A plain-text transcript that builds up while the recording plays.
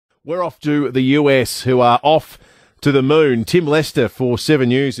We're off to the US, who are off to the moon. Tim Lester for 7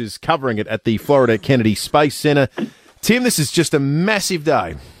 News is covering it at the Florida Kennedy Space Center. Tim, this is just a massive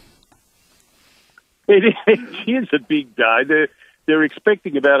day. It is a big day. They're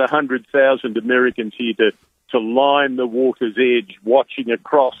expecting about 100,000 Americans here to line the water's edge, watching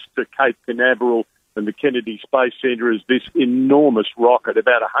across to Cape Canaveral and the Kennedy Space Center as this enormous rocket,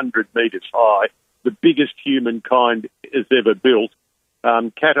 about 100 metres high, the biggest humankind has ever built,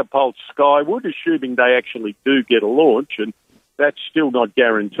 catapults skyward, assuming they actually do get a launch, and that's still not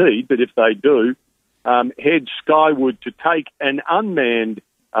guaranteed, but if they do, head skyward to take an unmanned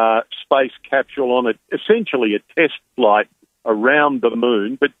space capsule on essentially a test flight around the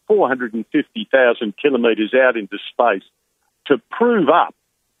moon, but 450,000 kilometres out into space to prove up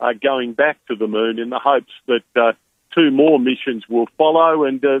going back to the moon in the hopes that two more missions will follow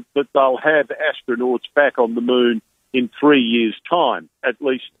and that they'll have astronauts back on the moon in 3 years' time. At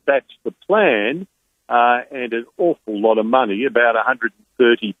least that's the plan, and an awful lot of money, about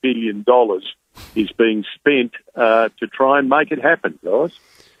 $130 billion, is being spent to try and make it happen, guys.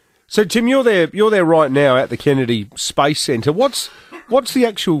 So, Tim, you're there right now at the Kennedy Space Center. What's the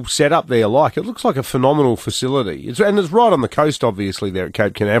actual setup there like? It looks like a phenomenal facility. It's right on the coast, obviously, there at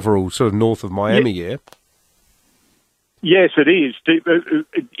Cape Canaveral, sort of north of Miami, yeah? Yes, it is.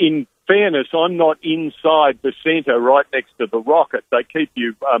 In fairness, I'm not inside the centre right next to the rocket. They keep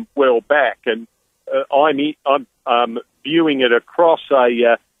you well back, and I'm viewing it across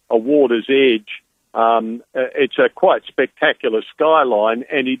a water's edge. It's a quite spectacular skyline,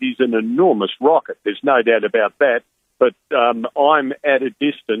 and it is an enormous rocket. There's no doubt about that. But I'm at a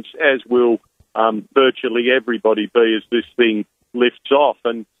distance, as will virtually everybody be, as this thing lifts off.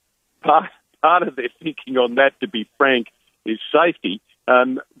 And part of their thinking on that, to be frank, is safety.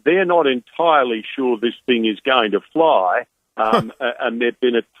 They're not entirely sure this thing is going to fly, and they've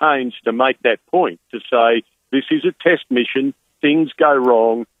been at pains to make that point, to say this is a test mission, things go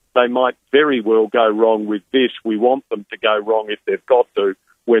wrong, they might very well go wrong with this. We want them to go wrong if they've got to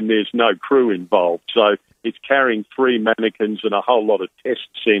when there's no crew involved. So it's carrying 3 mannequins and a whole lot of test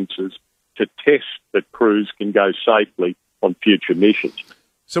sensors to test that crews can go safely on future missions.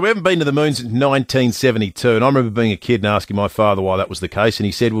 So we haven't been to the moon since 1972, and I remember being a kid and asking my father why that was the case, and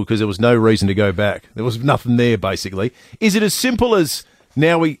he said, well, because there was no reason to go back. There was nothing there, basically. Is it as simple as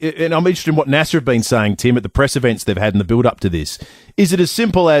now and I'm interested in what NASA have been saying, Tim, at the press events they've had in the build-up to this. Is it as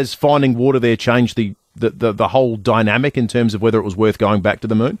simple as finding water there changed the whole dynamic in terms of whether it was worth going back to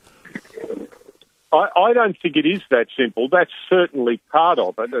the moon? I don't think it is that simple. That's certainly part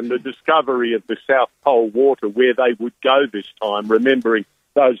of it, and the discovery of the South Pole water, where they would go this time, remembering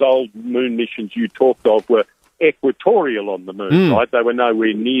those old moon missions you talked of were equatorial on the moon, right? They were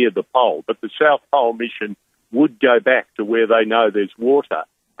nowhere near the pole, but the South Pole mission would go back to where they know there's water.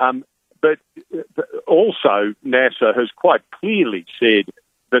 But also NASA has quite clearly said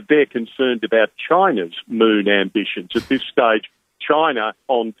that they're concerned about China's moon ambitions. At this stage, China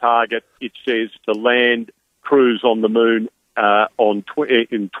on target, it says, to land crews on the moon in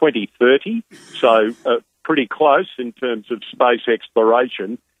 2030, so pretty close in terms of space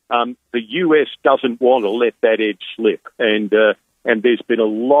exploration. The US doesn't want to let that edge slip, and there's been a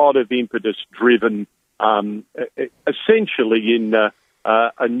lot of impetus driven essentially in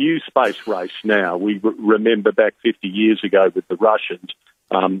a new space race now. We remember back 50 years ago with the Russians.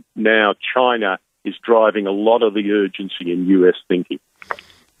 Now China is driving a lot of the urgency in US thinking.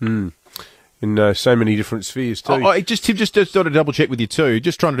 In so many different spheres too. Tim, just thought to double check with you too.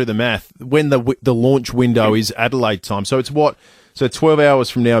 Just trying to do the math. When the launch window is Adelaide time, so it's what? So 12 hours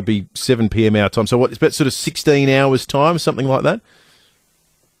from now would be 7 p.m. our time. So what? It's about sort of 16 hours time, something like that.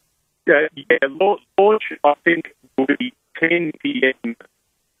 Yeah. Launch I think will be 10 p.m.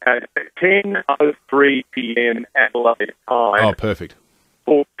 10:03 p.m. Adelaide time. Oh, perfect.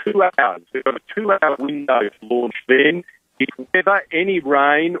 For 2 hours. We've got a 2-hour window to launch then. If ever any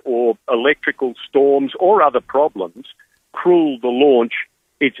rain or electrical storms or other problems cruel the launch,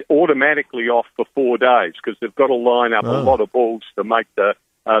 it's automatically off for 4 days because they've got to line up a lot of balls to make the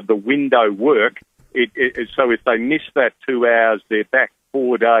window work. So if they miss that 2 hours, they're back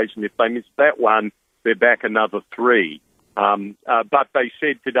 4 days, and if they miss that one, they're back another 3. But they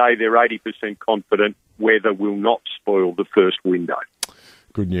said today they're 80% confident weather will not spoil the first window.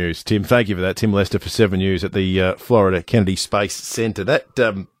 Good news, Tim. Thank you for that. Tim Lester for 7 News at the Florida Kennedy Space Center.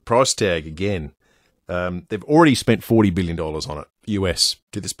 That price tag, again, they've already spent $40 billion on it, US,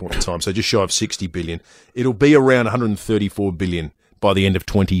 to this point in time, so just shy of $60 billion. It'll be around $134 billion by the end of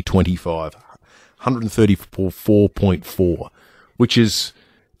 2025. 134.4, which is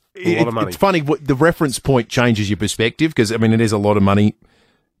a lot of money. It's funny, the reference point changes your perspective because, I mean, it is a lot of money.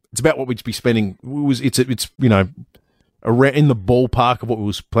 It's about what we'd be spending. It's around in the ballpark of what we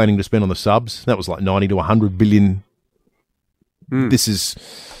was planning to spend on the subs. That was like 90 to 100 billion. This is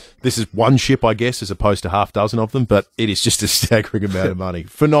one ship, I guess, as opposed to half dozen of them, but it is just a staggering amount of money.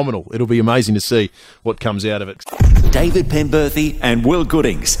 Phenomenal. It'll be amazing to see what comes out of it. David Penberthy and Will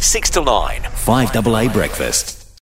Goodings, 6 to 9, 5AA Breakfast.